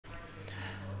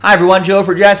Hi everyone, Joe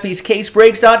for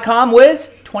JaspysCaseBreaks.com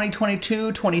with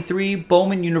 2022-23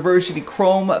 Bowman University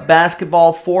Chrome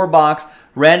Basketball 4-box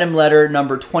random letter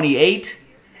number 28.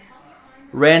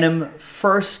 Random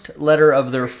first letter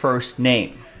of their first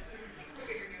name.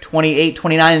 28,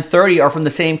 29, and 30 are from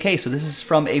the same case, so this is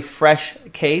from a fresh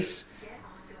case.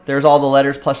 There's all the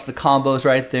letters plus the combos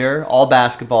right there, all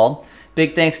basketball.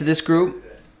 Big thanks to this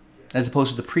group, as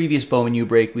opposed to the previous Bowman U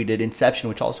break we did, Inception,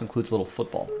 which also includes a little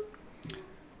football.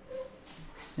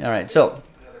 All right, so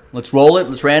let's roll it.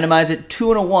 Let's randomize it.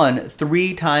 2 and a 1,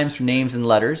 3 times for names and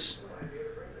letters.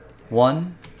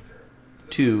 1,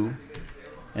 2,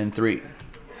 and 3.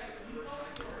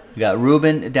 We got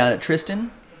Ruben down at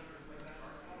Tristan.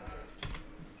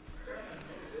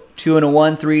 2 and a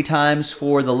 1, 3 times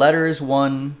for the letters.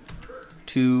 1,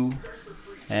 2,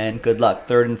 and good luck.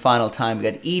 Third and final time.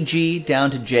 We got EG down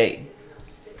to J.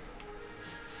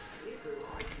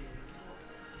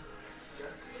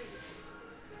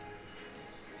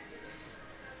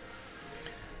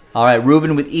 All right,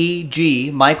 Ruben with E,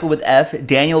 G, Michael with F,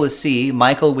 Daniel with C,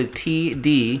 Michael with T,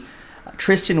 D,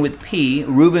 Tristan with P,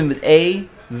 Ruben with A,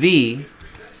 V,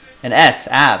 and S,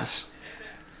 Avs.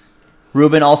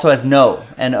 Ruben also has No,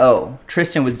 N-O.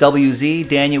 Tristan with W, Z,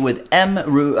 Daniel with M,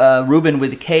 Ruben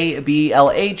with K, B,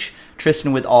 L, H,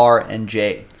 Tristan with R, and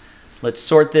J. Let's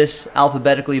sort this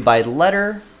alphabetically by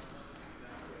letter.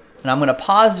 And I'm going to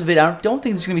pause the video. I don't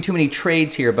think there's going to be too many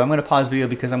trades here, but I'm going to pause the video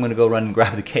because I'm going to go run and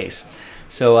grab the case.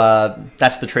 So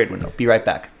that's the trade window. Be right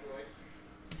back.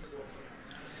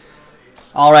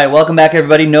 All right, welcome back,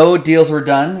 everybody. No deals were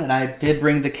done, and I did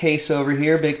bring the case over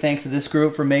here. Big thanks to this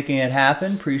group for making it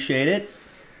happen. Appreciate it.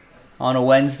 On a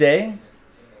Wednesday.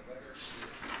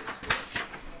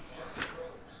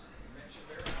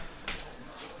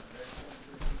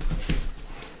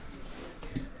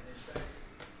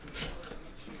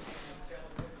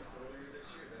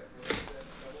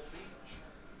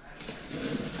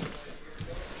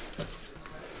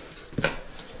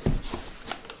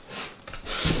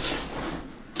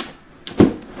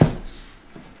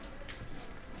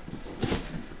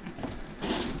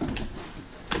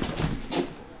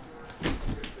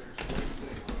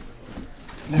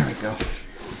 There we go.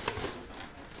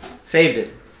 Saved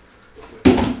it.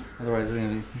 Otherwise, there's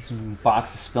going to be some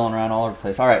boxes spilling around all over the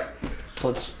place. All right, so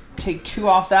let's take 2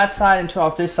 off that side and 2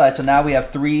 off this side. So now we have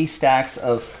 3 stacks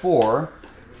of 4.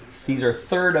 These are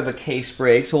third of a case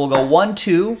break. So we'll go 1,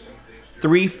 2,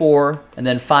 3, 4, and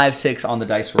then 5, 6 on the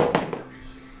dice roll.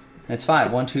 That's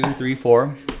 5. 1, 2, 3,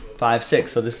 4, 5,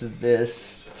 6. So this is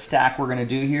this stack we're going to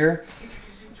do here.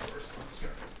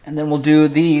 And then we'll do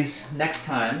these next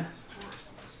time.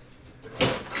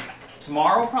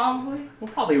 Tomorrow, probably? We'll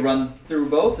probably run through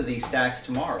both of these stacks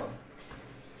tomorrow.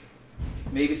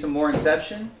 Maybe some more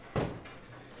Inception.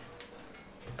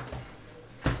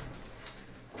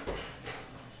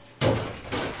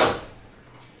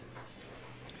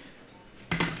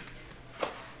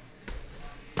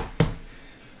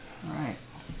 All right.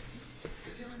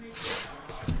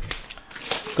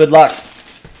 Good luck.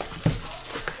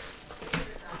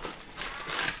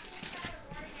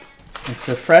 It's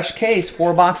a fresh case,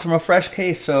 4 box from a fresh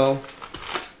case, so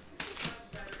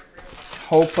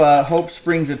hope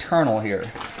springs eternal here.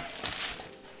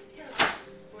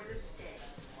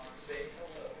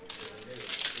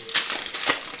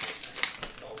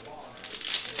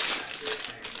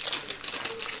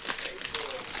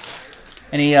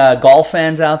 Any golf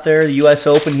fans out there? The U.S.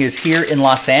 Open is here in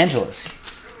Los Angeles,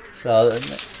 so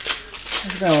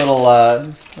there's been a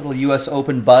little U.S.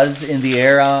 Open buzz in the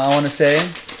air, I want to say.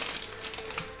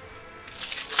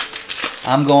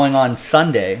 I'm going on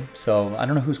Sunday, so I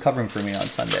don't know who's covering for me on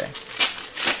Sunday.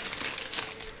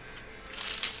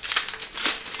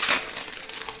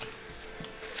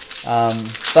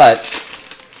 But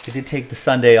I did take the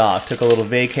Sunday off. Took a little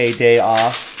vacay day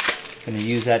off. Going to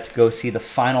use that to go see the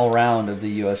final round of the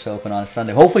U.S. Open on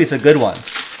Sunday. Hopefully it's a good one.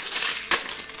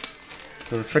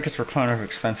 So the tickets were kind of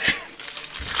expensive.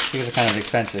 Tickets are kind of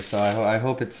expensive, so I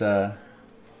hope it's Ooh,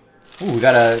 we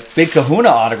got a big Kahuna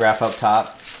autograph up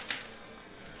top.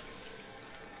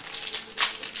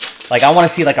 Like, I want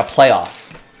to see, like, a playoff.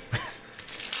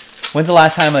 When's the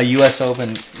last time a U.S.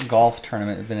 Open golf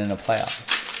tournament has been in a playoff?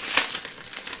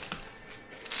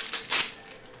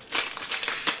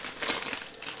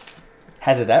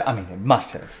 Has it? I mean, it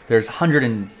must have. There's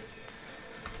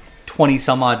 120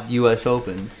 some odd U.S.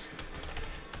 Opens.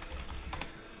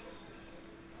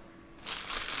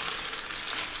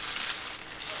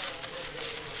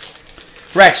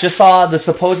 Rex, just saw the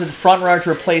supposed front runner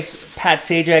to replace Pat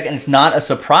Sajak, and it's not a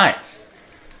surprise.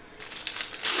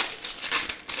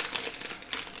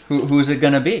 Who's it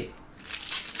going to be?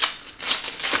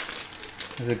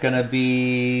 Is it going to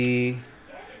be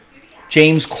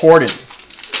James Corden?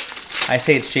 I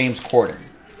say it's James Corden.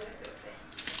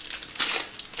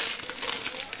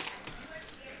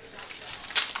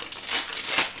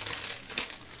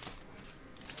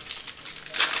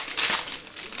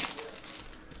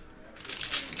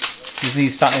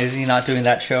 Is he not doing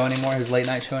that show anymore, his late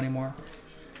night show anymore?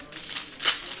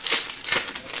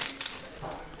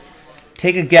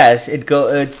 Take a guess.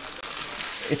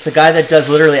 It's a guy that does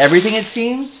literally everything, it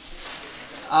seems.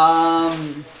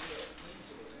 The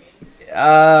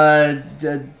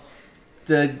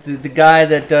guy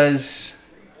that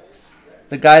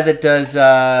does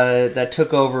that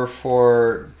took over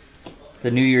for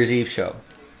the New Year's Eve show.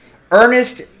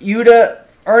 Ernest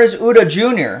Uda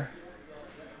Jr.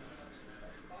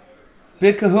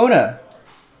 Big Kahuna.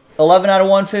 11 out of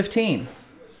 115.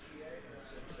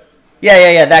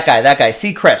 Yeah, that guy.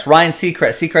 Seacrest, Ryan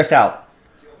Seacrest. Seacrest out.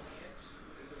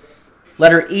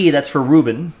 Letter E, that's for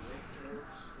Ruben.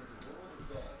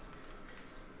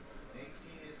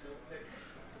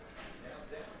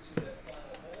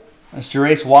 That's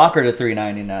Jerace Walker to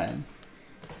 399.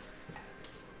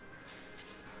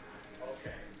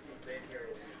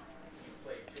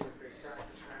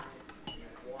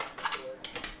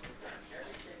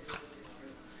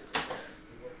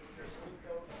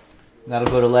 That'll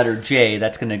go to letter J.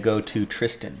 That's going to go to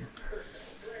Tristan.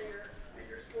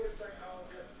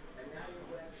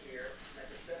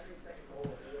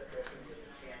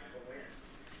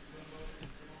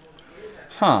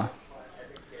 Huh.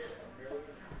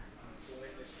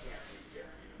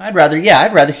 I'd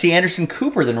rather see Anderson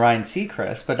Cooper than Ryan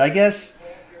Seacrest, but I guess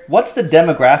what's the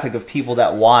demographic of people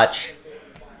that watch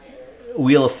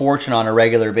Wheel of Fortune on a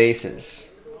regular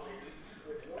basis?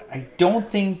 I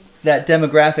don't think that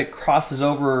demographic crosses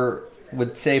over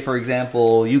with, say, for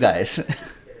example, you guys.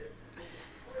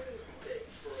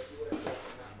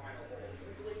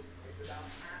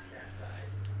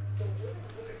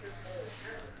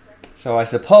 So I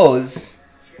suppose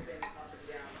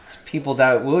it's people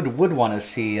that would want to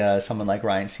see someone like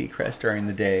Ryan Seacrest during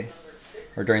the day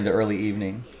or during the early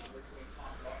evening.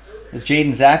 It's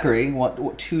Jaden Zachary,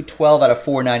 212 out of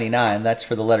 499. That's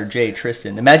for the letter J,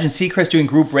 Tristan. Imagine Seacrest doing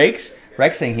group breaks.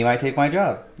 Rex saying he might take my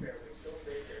job.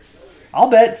 I'll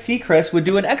bet Seacrest would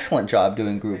do an excellent job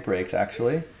doing group breaks,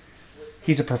 actually.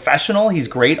 He's a professional. He's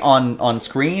great on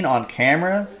screen, on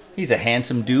camera. He's a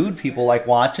handsome dude. People like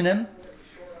watching him.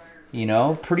 You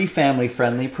know, pretty family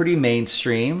friendly, pretty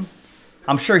mainstream.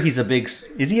 I'm sure he's a big...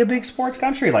 Is he a big sports guy?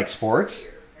 I'm sure he likes sports.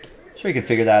 I'm sure he can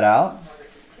figure that out.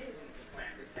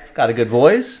 He's got a good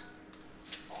voice.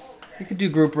 He could do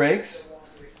group breaks.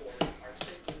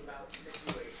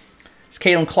 It's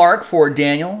Caitlin Clark for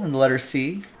Daniel in the letter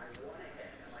C.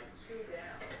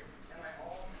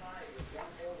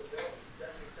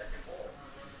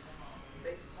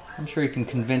 I'm sure he can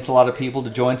convince a lot of people to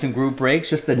join some group breaks.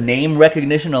 Just the name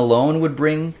recognition alone would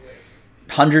bring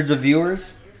hundreds of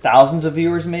viewers, thousands of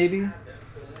viewers maybe,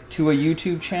 to a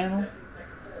YouTube channel.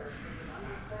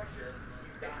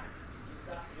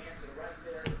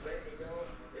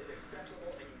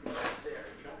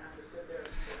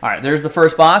 All right, there's the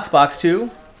first box, box 2.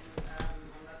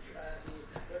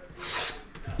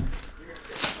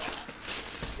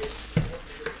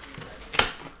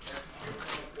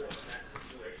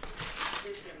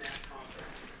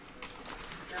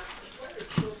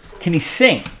 Can he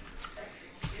sing?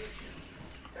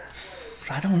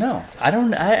 I don't know. I don't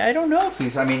know if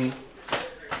he's... I mean,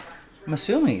 I'm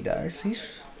assuming he does.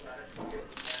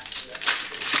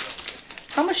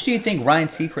 How much do you think Ryan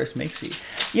Seacrest makes you?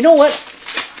 You know what?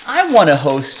 I want to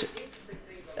host...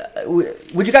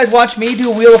 would you guys watch me do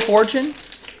Wheel of Fortune?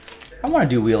 I want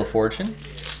to do Wheel of Fortune.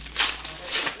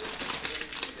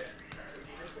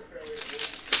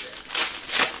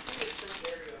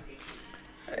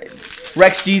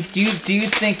 Rex, do you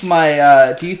think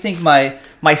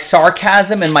my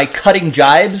sarcasm and my cutting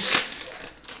jibes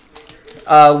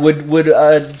would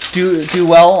do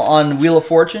well on Wheel of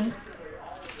Fortune?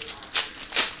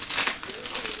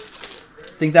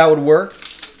 Think that would work?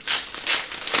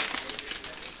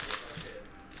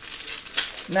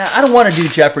 Nah, I don't want to do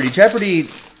Jeopardy. Jeopardy.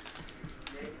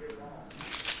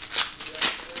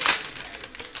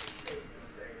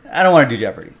 I don't want to do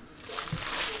Jeopardy.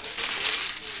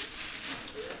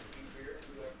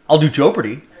 I'll do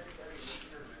Jeopardy.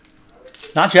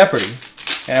 Not Jeopardy.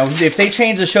 And if they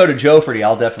change the show to Jeopardy,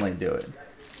 I'll definitely do it.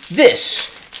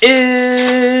 This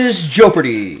is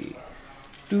Jeopardy.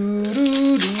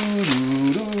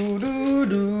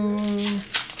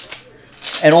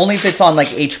 And only if it's on like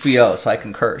HBO, so I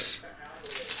can curse.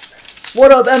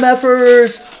 What up,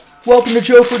 MFers? Welcome to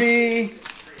Jeopardy.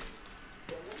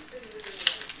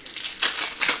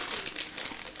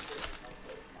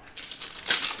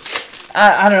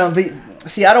 I don't know.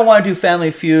 See, I don't want to do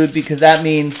Family Feud because that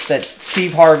means that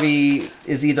Steve Harvey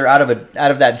is either out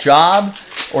of that job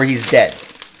or he's dead.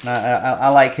 I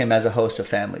like him as a host of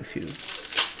Family Feud.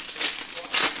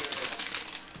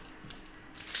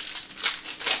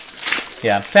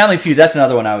 Yeah, Family Feud, that's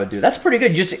another one I would do. That's pretty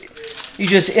good. You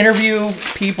just interview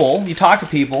people. You talk to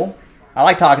people. I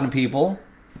like talking to people.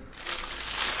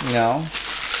 You know.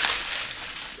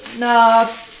 Nah,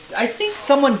 I think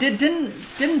someone didn't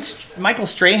Michael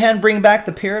Strahan bring back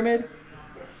the pyramid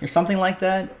or something like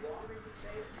that?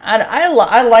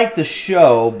 I like the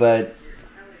show, but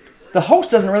the host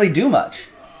doesn't really do much.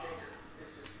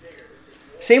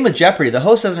 Same with Jeopardy. The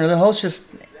host just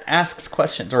asks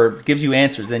questions or gives you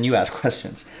answers, then you ask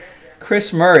questions.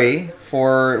 Chris Murray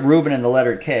for Ruben and the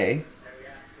letter K.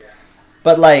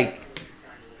 But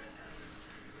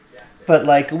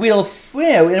Wheel of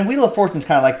Fortune's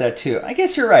kind of like that too. I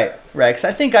guess you're right, Rex.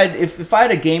 I think if I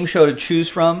had a game show to choose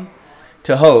from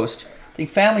to host, I think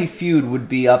Family Feud would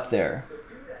be up there.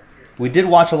 We did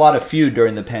watch a lot of Feud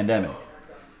during the pandemic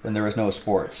when there was no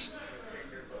sports.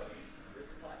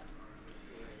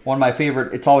 One of my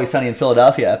favorite It's Always Sunny in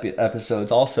Philadelphia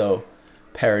episodes also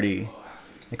parody.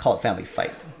 They call it Family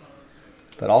Fight,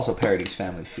 but also parodies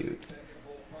Family Feud.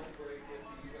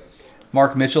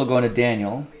 Mark Mitchell going to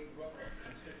Daniel.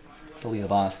 Toledo,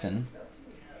 Boston.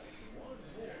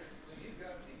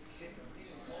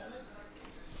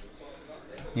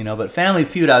 You know, but Family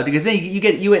Feud out because then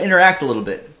you interact a little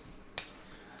bit.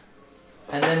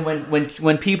 And then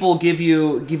when people give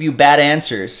you bad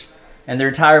answers and their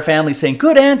entire family saying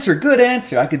good answer,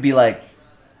 I could be like,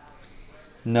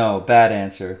 no, bad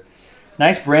answer.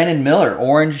 Nice Brandon Miller,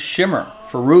 Orange Shimmer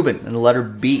for Ruben and the letter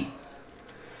B.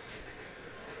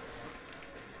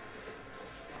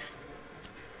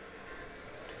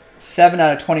 Seven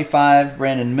out of 25,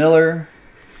 Brandon Miller.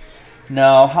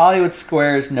 No. Hollywood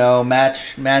Squares, no.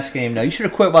 Match game, no. You should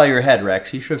have quit while you were ahead,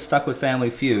 Rex. You should have stuck with Family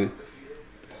Feud.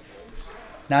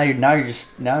 Now you're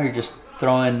just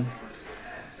throwing.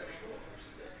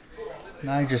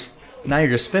 Now you're just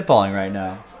spitballing right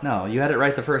now. No, you had it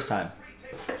right the first time.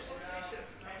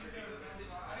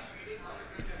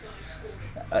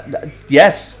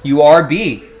 Yes, you are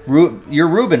B. You're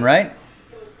Ruben, right?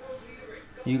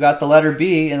 You got the letter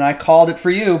B, and I called it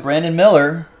for you. Brandon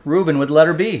Miller, Ruben with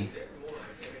letter B.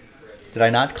 Did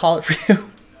I not call it for you?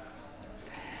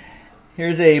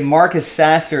 Here's a Marcus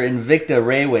Sasser Invicta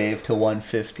Ray Wave to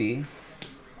 150. I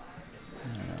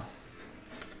don't know.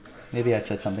 Maybe I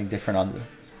said something different on the...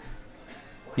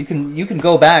 You can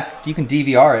go back. You can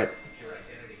DVR it.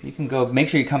 You can go... Make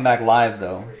sure you come back live,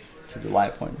 though, to the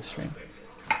live point of the stream.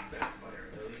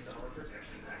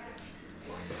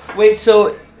 Wait,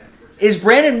 so... Is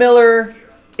Brandon Miller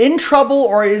in trouble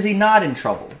or is he not in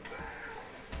trouble?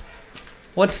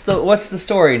 What's the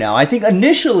story now? I think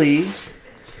initially,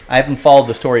 I haven't followed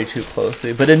the story too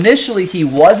closely, but initially he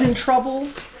was in trouble,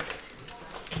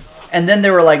 and then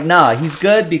they were like, nah, he's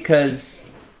good because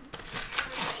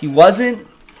he wasn't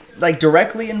like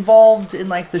directly involved in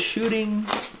like the shooting.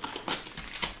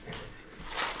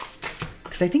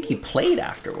 Because I think he played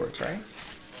afterwards, right?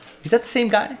 Is that the same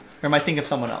guy? Or am I thinking of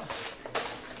someone else?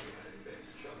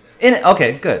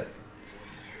 Okay, good.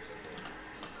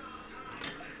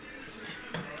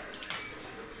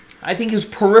 I think he was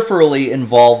peripherally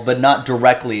involved, but not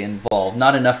directly involved.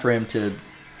 Not enough for him to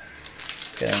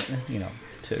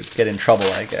get in trouble,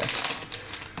 I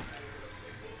guess.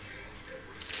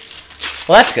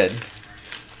 Well, that's good.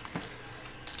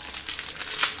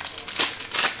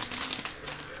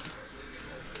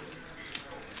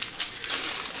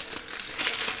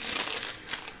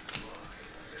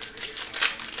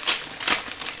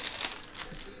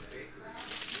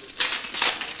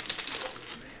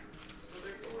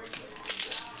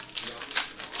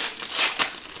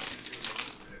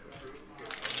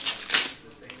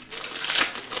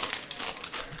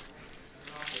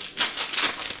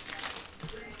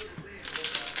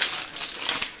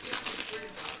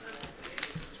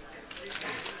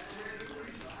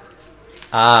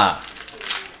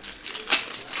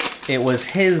 It was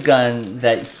his gun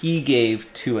that he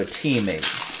gave to a teammate.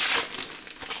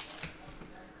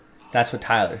 That's what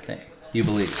Tyler thinks. You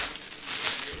believe.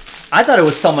 I thought it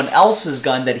was someone else's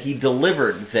gun that he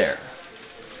delivered there.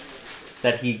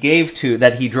 That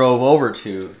he drove over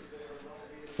to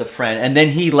the friend. And then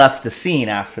he left the scene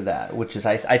after that. Which is,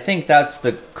 I think that's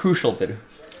the crucial bit.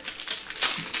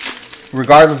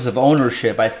 Regardless of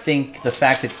ownership, I think the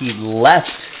fact that he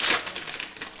left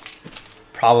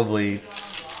probably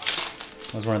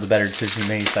was one of the better decisions he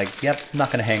made. He's like, yep, I'm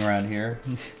not going to hang around here.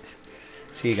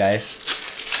 See you guys.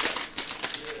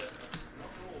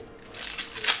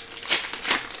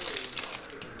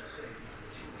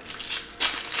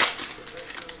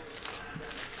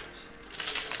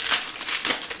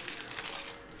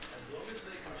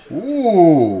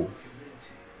 Ooh.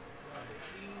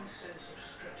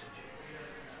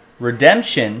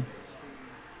 Redemption.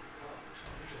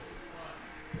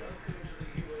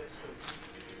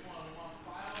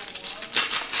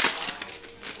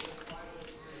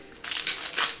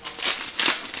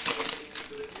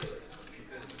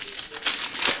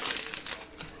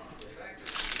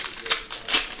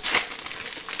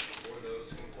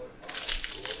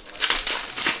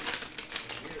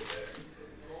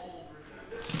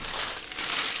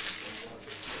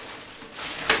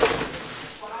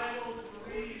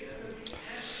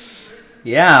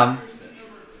 Yeah.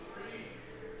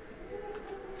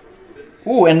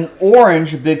 Ooh, an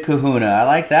orange Big Kahuna. I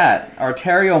like that.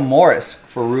 Arterio Morris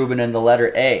for Ruben in the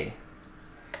letter A.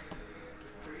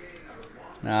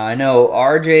 Now, I know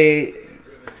RJ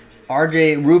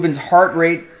Ruben's heart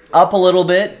rate up a little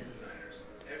bit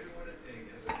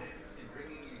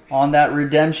on that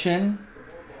redemption.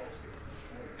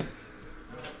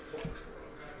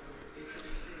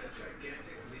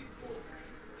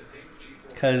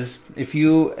 Because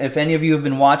if any of you have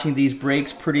been watching these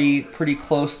breaks pretty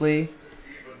closely,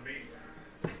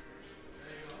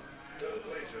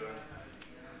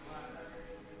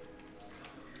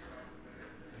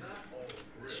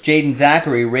 it's Jaden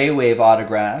Zachary Ray Wave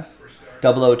autograph,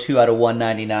 002 out of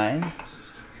 199.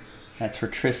 That's for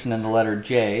Tristan in the letter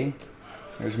J.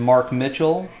 There's Mark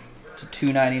Mitchell to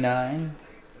 299.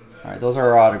 All right, those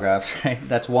are our autographs, right?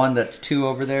 That's one. That's two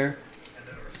over there.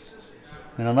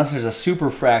 And unless there's a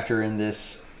superfractor in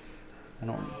this, I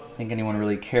don't think anyone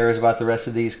really cares about the rest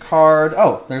of these cards.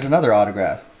 Oh, there's another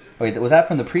autograph. Wait, was that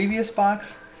from the previous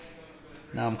box?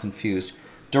 Now I'm confused.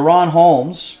 Deron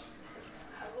Holmes.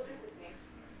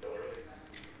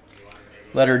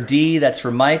 Letter D, that's for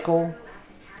Michael.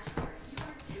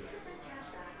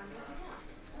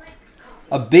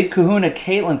 A Big Kahuna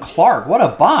Caitlin Clark. What a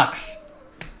box.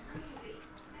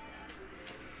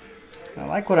 I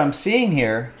like what I'm seeing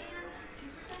here.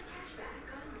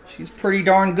 She's pretty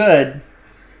darn good.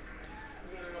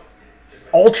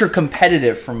 Ultra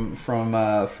competitive from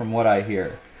what I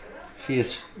hear. She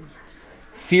is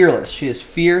fearless. She is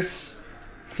fierce,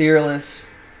 fearless.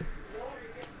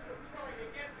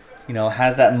 You know,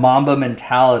 has that Mamba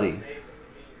mentality.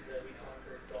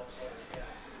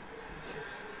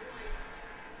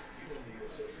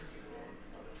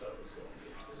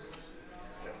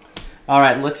 All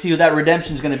right, let's see who that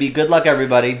redemption is going to be. Good luck,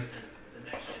 everybody.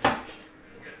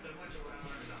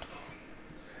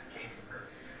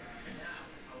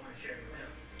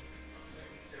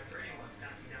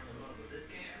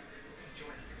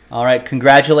 All right,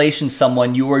 congratulations,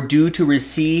 someone. You are due to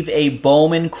receive a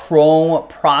Bowman Chrome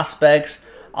Prospects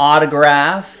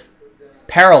autograph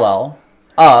parallel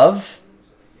of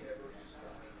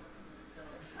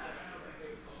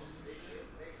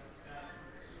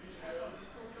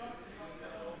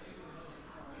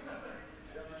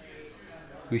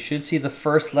we should see the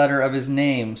first letter of his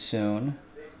name soon.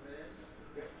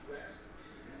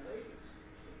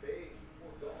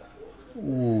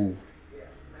 Ooh.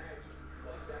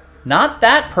 Not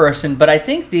that person, but I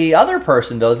think the other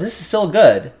person, though. This is still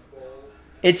good.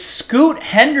 It's Scoot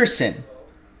Henderson.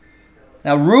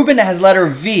 Now, Ruben has letter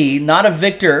V, not a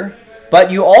Victor, but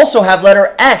you also have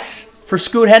letter S for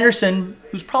Scoot Henderson,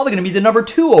 who's probably going to be the number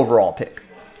 2 overall pick.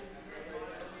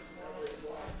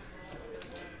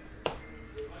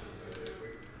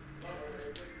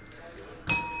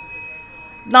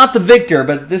 Not the Victor,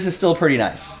 but this is still pretty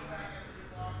nice.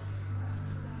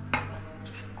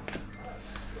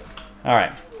 All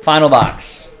right, final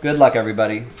box. Good luck,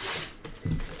 everybody.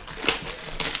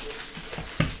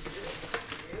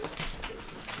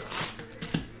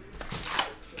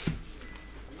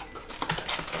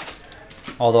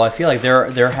 Although I feel like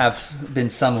there have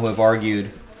been some who have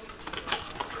argued,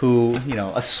 who, you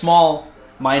know, a small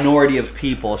minority of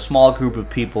people, a small group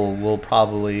of people will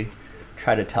probably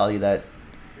try to tell you that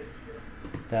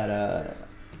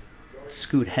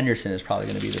Scoot Henderson is probably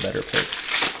going to be the better pick.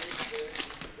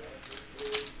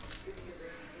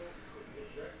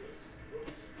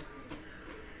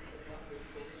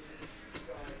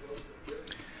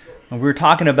 We were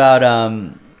talking about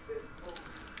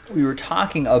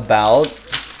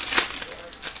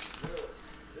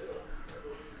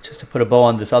just to put a bow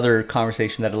on this other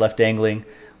conversation that I left dangling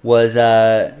was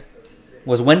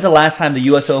when's the last time the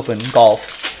U.S. Open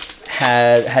golf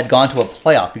had gone to a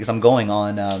playoff? Because I'm going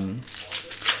on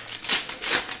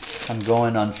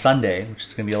Sunday, which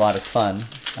is going to be a lot of fun.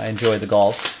 I enjoy the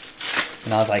golf,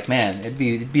 and I was like, man, it'd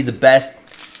be the best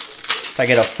if I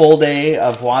get a full day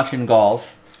of watching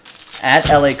golf at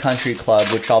LA Country Club,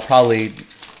 which I'll probably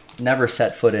never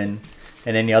set foot in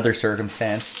in any other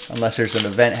circumstance, unless there's an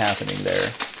event happening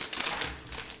there.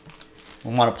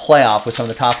 We want a playoff with some of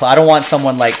the top. I don't want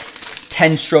someone like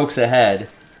 10 strokes ahead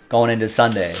going into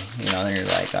Sunday. You know, then you're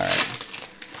like, all right.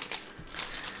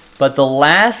 But the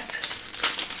last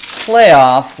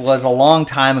playoff was a long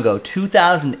time ago,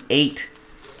 2008.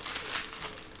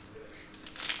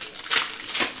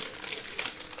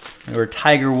 Where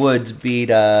Tiger Woods beat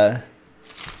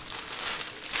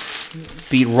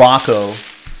Rocco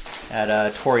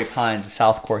at Torrey Pines, the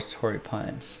South Course Torrey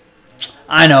Pines.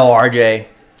 I know, RJ.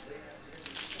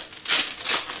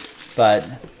 But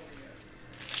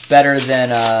better than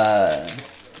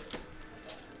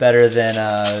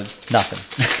nothing.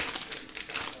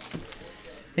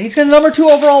 He's got a number 2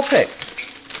 overall pick.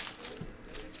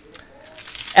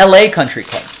 LA Country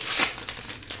Club.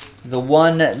 The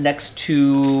one next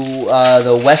to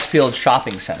the Westfield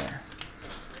Shopping Center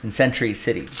in Century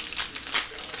City,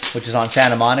 which is on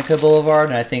Santa Monica Boulevard,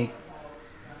 and I think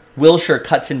Wilshire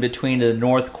cuts in between the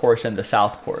North Course and the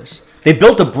South Course. They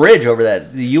built a bridge over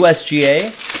that. The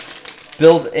USGA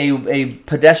built a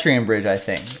pedestrian bridge, I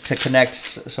think, to connect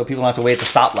so people don't have to wait at the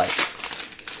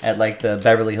stoplight at like the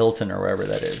Beverly Hilton or wherever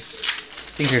that is.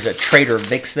 I think there's a Trader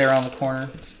Vic's there on the corner.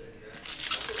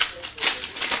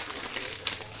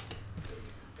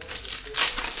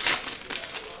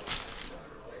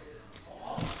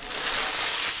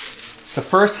 It's the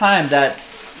first time that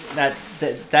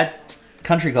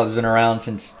country club has been around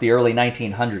since the early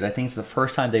 1900s. I think it's the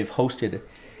first time they've hosted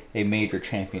a major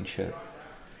championship.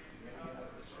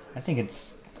 I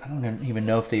don't even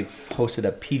know if they've hosted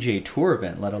a PGA Tour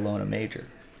event, let alone a major.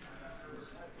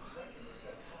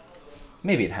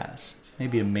 Maybe it has.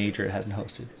 Maybe a major it hasn't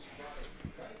hosted.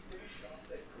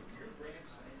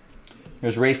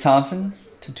 There's Race Thompson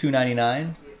to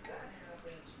 $2.99.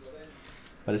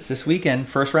 But it's this weekend.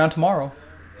 First round tomorrow.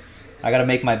 I got to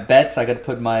make my bets. I got to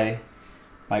put my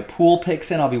pool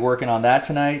picks in. I'll be working on that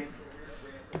tonight.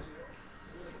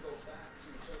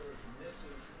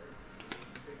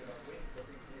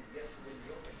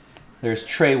 There's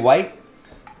Trey White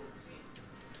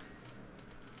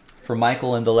for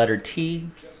Michael in the letter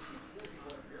T.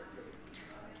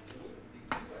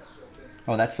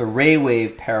 Oh, that's the Ray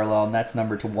Wave parallel, and that's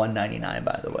numbered to 199,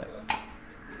 by the way.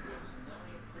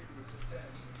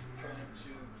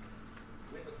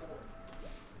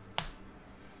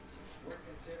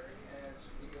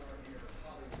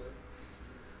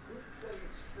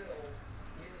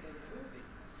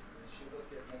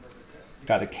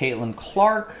 Got a Caitlin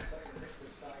Clark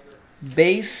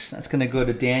base. That's going to go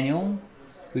to Daniel.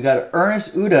 We got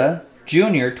Ernest Uda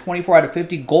Jr., 24 out of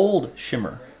 50, gold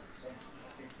shimmer.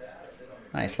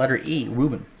 Nice. Letter E,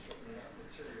 Ruben.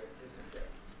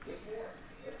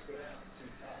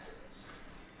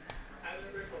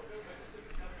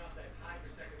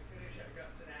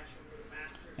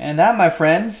 And that, my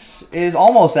friends, is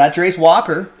almost that. Drace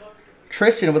Walker.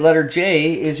 Tristan with letter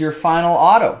J is your final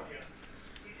auto.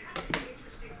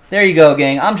 There you go,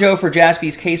 gang. I'm Joe for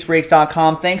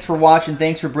jaspyscasebreaks.com. Thanks for watching.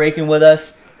 Thanks for breaking with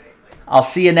us. I'll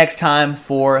see you next time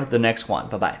for the next one.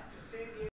 Bye-bye.